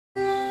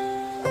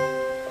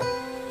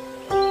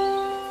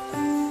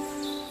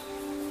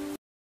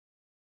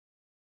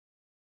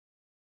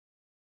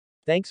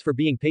Thanks for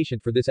being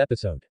patient for this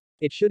episode.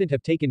 It shouldn't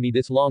have taken me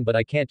this long, but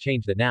I can't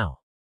change that now.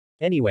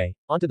 Anyway,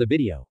 onto the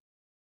video.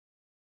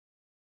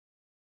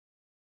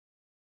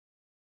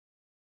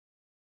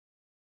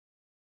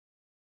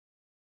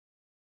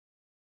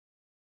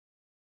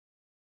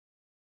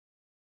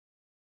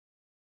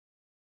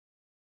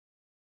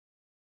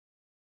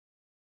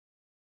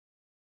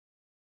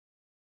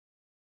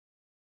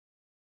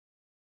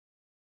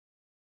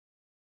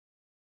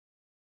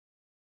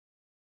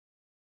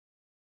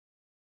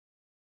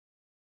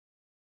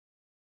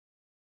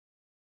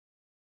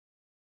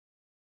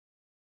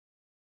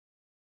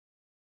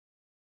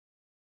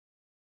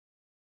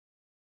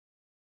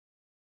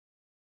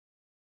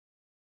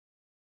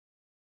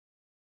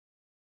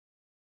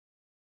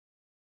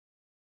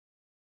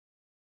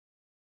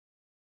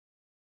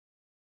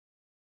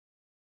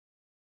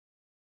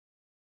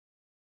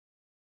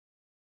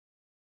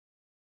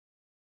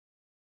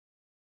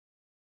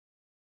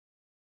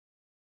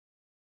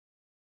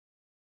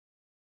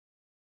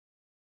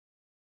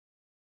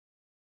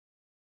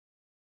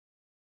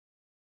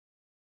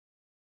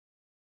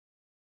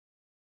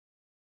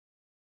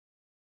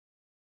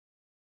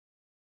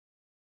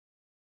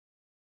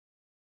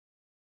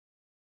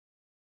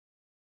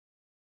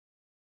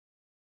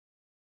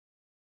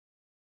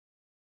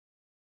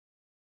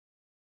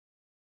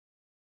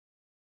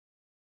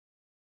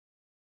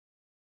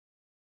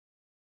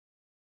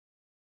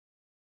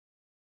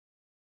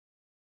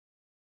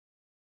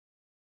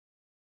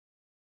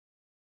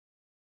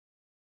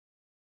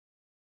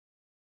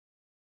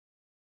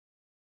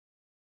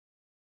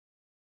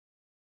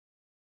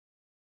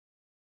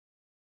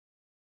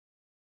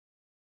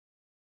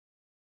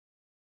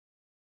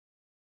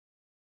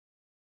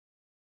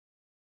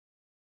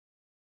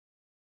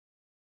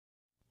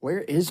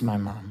 Where is my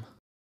mom?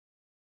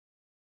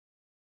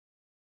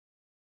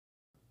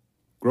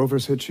 Grover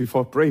said she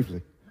fought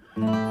bravely.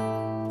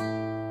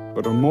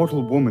 But a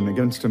mortal woman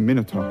against a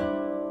minotaur.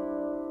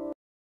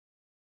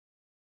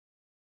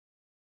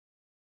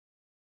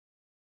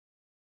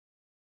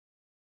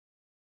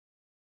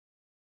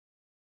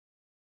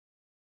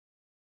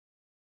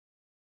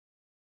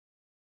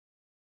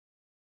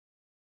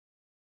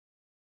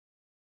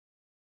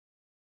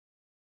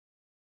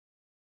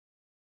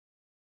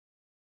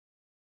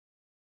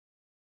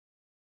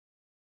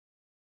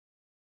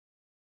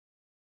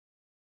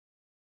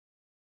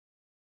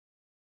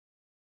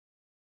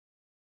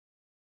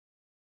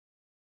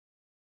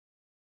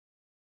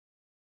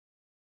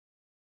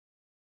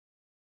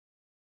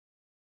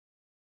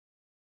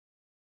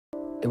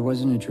 It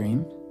wasn't a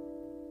dream?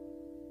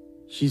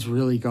 She's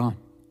really gone.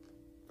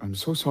 I'm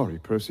so sorry,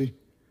 Percy.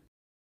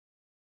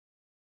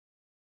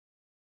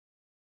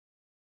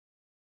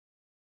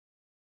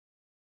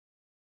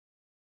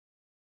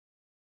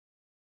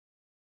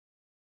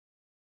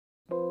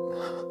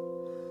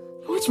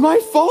 It's my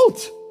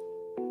fault!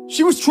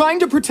 She was trying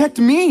to protect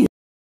me!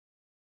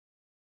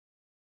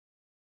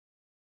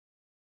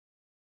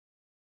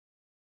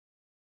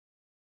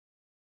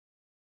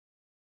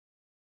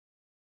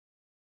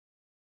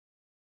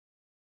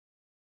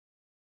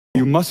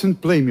 You mustn't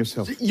blame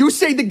yourself. You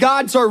say the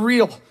gods are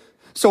real,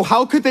 so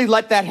how could they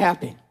let that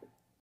happen?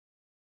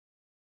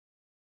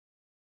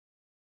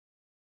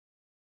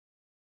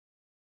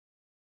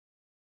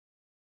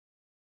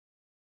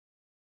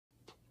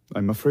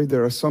 I'm afraid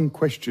there are some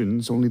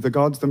questions only the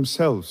gods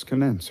themselves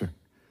can answer.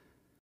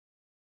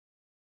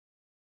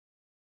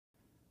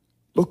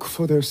 Look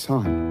for their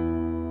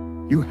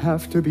sign. You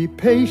have to be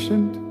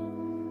patient.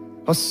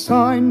 A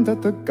sign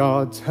that the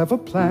gods have a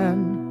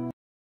plan.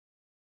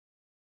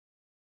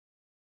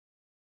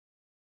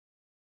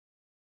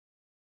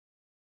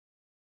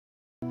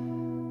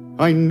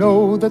 I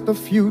know that the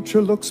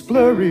future looks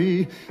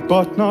blurry,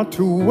 but not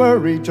to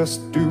worry,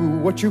 just do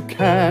what you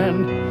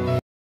can.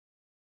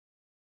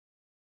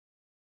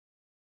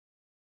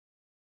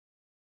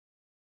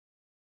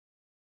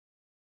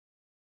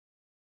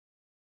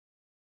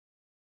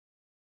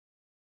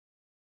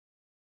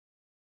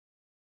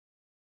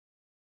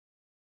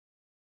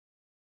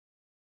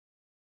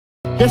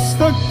 Yes,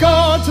 the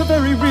gods are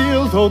very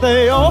real, though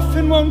they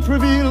often won't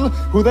reveal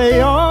who they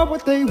are,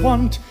 what they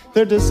want,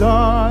 their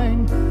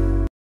design.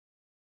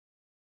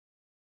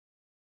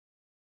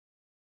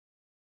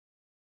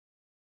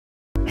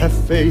 Have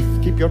faith,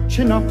 keep your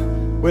chin up,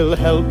 we'll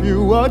help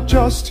you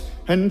adjust,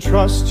 and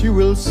trust you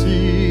will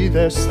see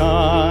their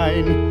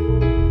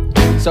sign.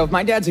 So if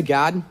my dad's a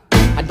god,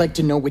 I'd like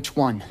to know which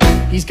one.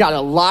 He's got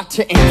a lot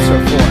to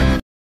answer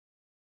for.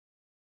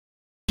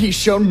 He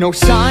showed no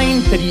sign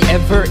that he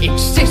ever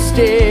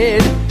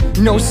existed,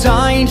 no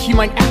sign he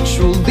might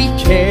actually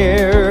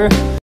care.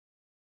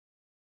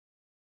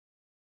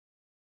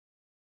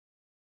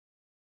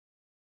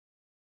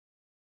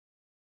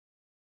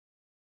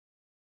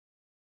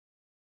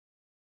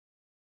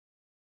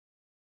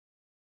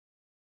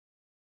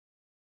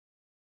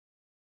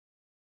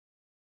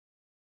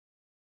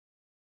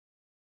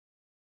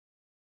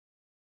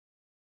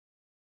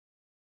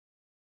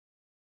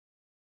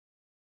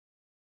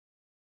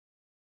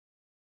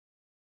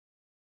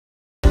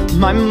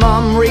 My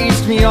mom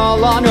raised me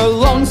all on her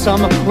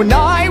lonesome. When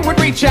I would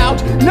reach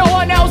out, no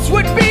one else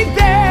would be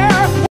there.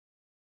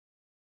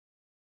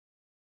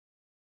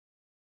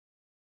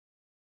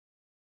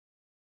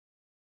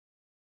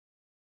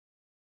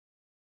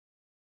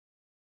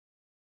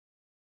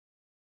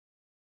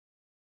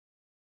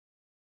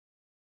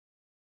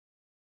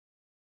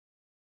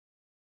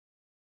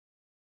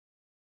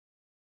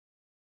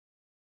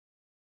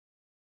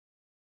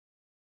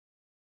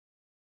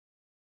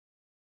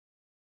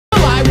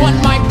 I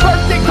want my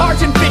birthday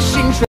cards and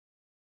fishing trips,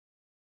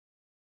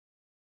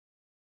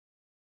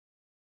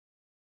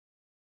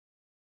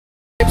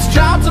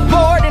 child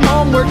support and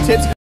homework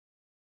tips.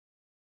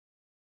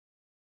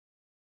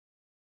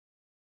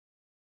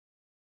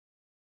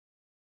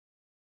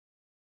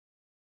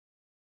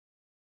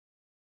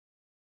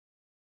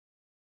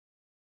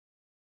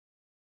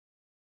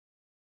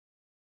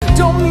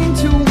 Don't mean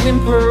to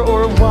whimper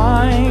or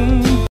whine.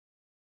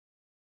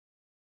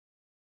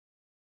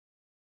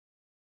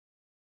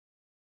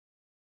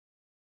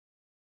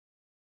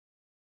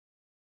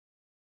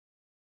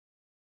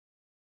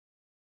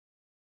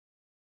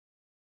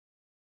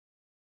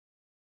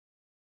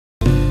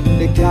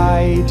 The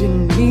guy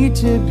didn't need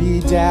to be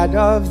dad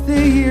of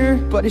the year,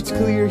 but it's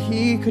clear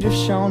he could have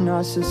shown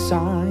us a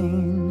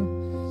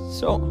sign.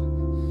 So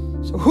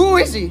who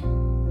is he?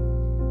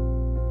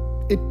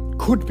 It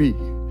could be.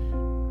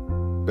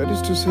 That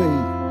is to say,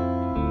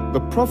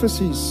 the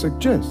prophecies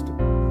suggest.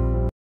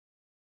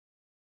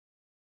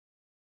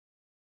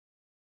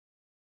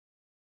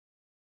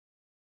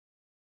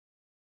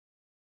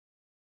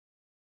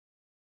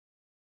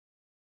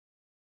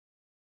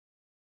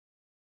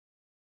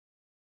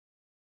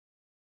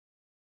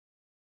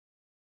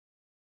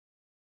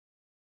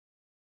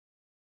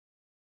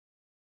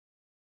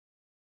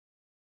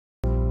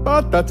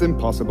 But that's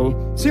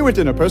impossible. See you at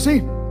dinner,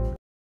 Percy.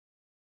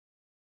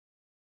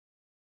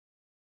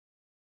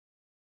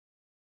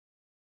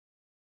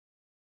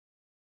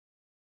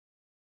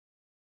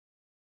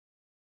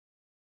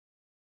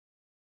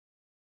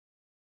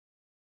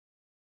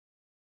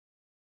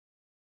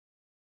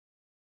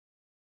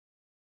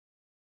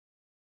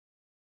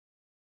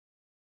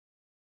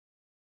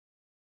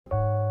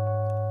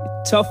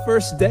 Tough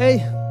first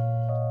day.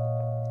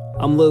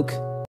 I'm Luke.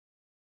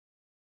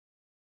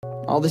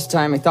 All this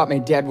time I thought my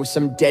dad was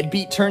some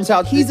deadbeat. Turns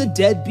out He's a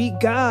deadbeat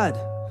god.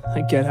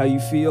 I get how you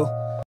feel.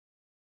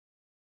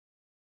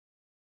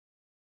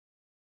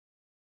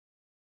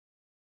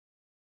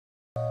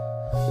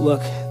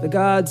 Look, the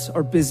gods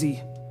are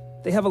busy.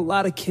 They have a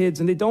lot of kids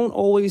and they don't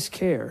always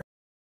care.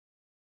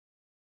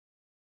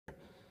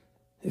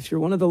 If you're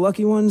one of the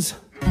lucky ones,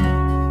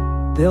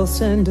 they'll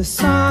send a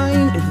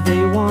sign if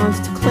they want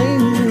to claim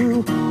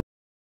you.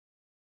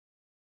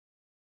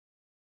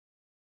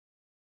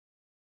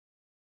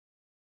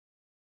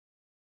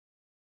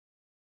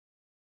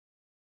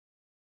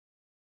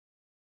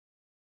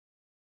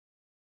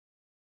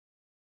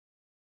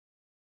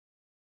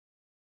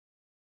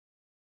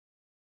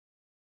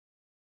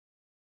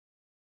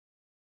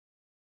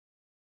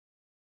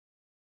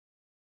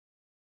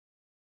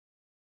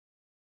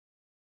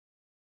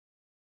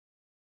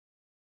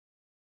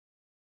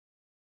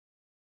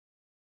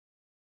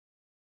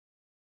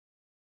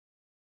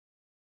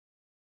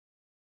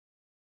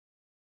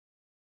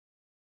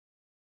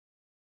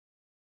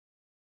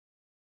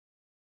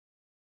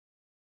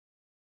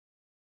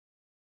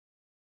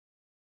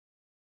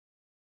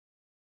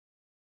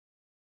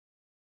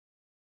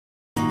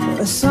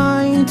 A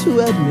sign to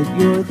admit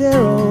you're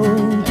their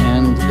own.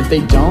 And if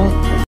they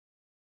don't,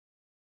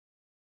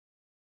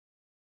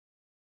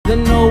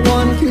 then no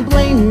one can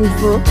blame you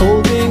for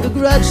holding a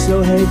grudge.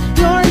 So hey,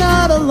 you're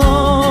not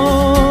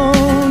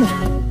alone.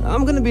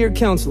 I'm gonna be your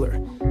counselor.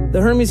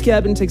 The Hermes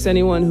cabin takes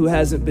anyone who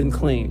hasn't been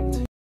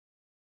claimed.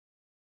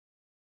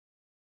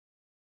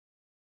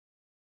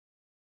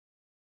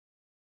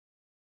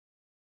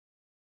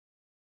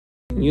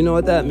 You know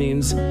what that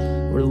means.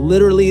 We're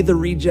literally the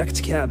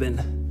reject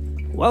cabin.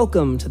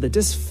 Welcome to the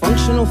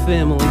dysfunctional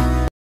family.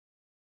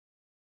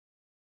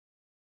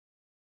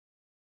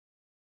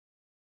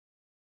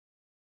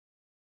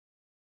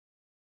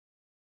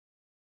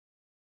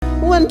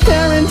 When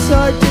parents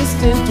are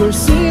distant or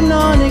seem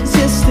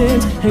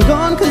non-existent, hang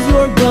on 'cause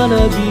you're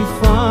gonna be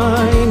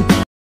fine.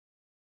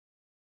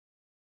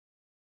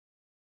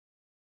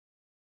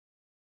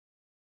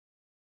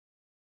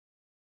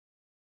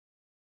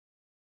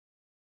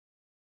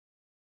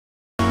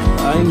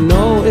 I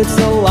know it's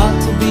a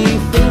lot to be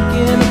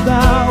thinking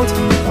about,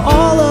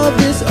 all of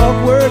this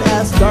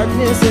upward-ass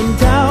darkness and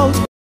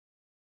doubt.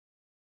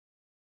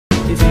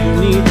 If you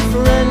need a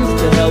friend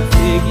to help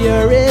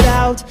figure it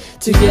out,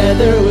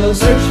 together we'll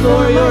search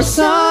for your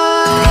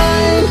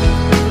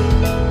sign.